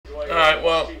Alright,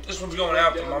 well, this one's going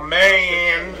out to my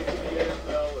man,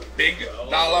 Big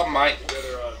Dollar Mike.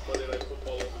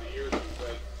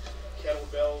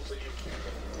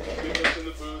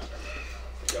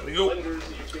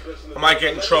 I might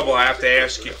get in trouble, I have to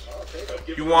ask you.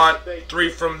 You want 3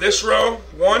 from this row?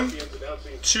 1,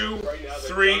 2,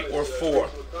 3, or 4?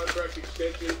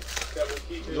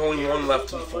 There's only 1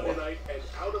 left in 4.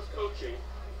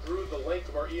 Through the length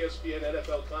of our ESPN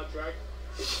NFL contract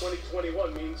in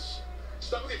 2021 means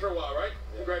stuck with you for a while, right?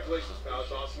 Yeah. Congratulations, pal.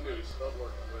 It's awesome news. Love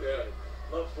working with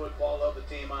you. Love football. Love the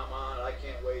team I'm on. I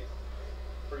can't wait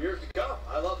for years to come.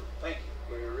 I love it. Thank you.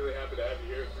 We're really happy to have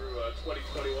you here through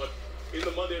 2021 in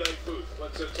the Monday Night Booth.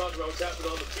 Let's talk about what's happened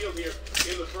on the field here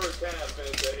in the first half, and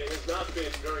it has not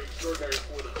been very extraordinary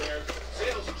for the Bears.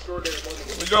 Sales extraordinary moment.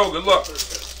 Here we go. Good luck.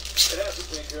 It hasn't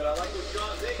been good. I like what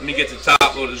John did. Let me get the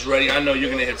top loaders ready. I know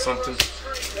you're going to hit something.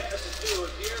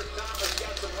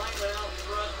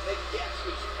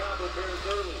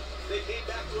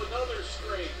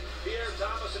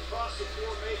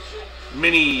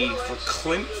 Mini for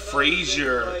Clint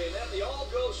Frazier.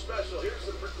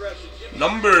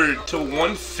 Numbered to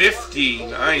 150.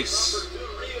 Nice.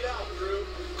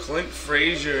 Clint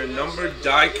Frazier, numbered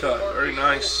die cut. Very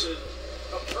nice.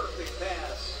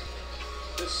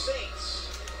 The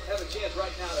Saints have a chance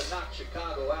right now to knock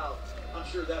Chicago out. I'm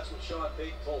sure that's what Sean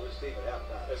Payton told his team at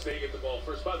halftime. As they get the ball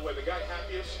first. By the way, the guy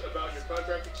happiest about your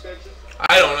contract extension?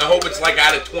 I don't know. I hope it's like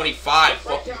out of 25.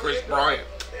 Fucking Chris Bryant.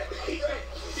 He's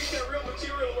got real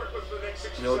material to work with for the next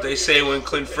 6 You know what they say when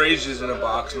Clint Frazier's in a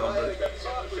box number.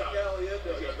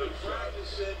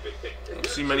 Don't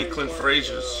see many Clint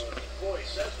Fraziers. Well,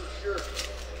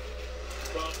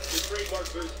 the trademark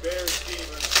for this Bears team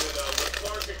has been a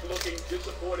lethargic-looking,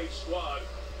 disappointing squad,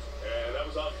 and that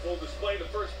was on full display in the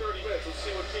first 30 minutes. Let's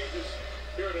see what changes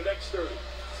here in the next 30.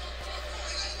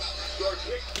 Short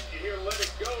kick, you hear let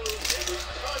it go, and we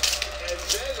touch, and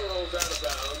then rolls out of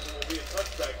bounds, and will be a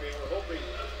touchback. They were hoping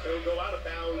it'll go out of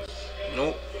bounds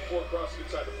before crossing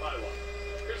inside the pylon.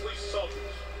 Here's Lisa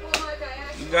Salters.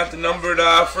 You got the numbered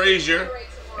Frazier,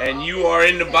 and you are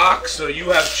in the box, so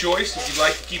you have choice if you'd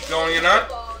like to keep going or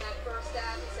not.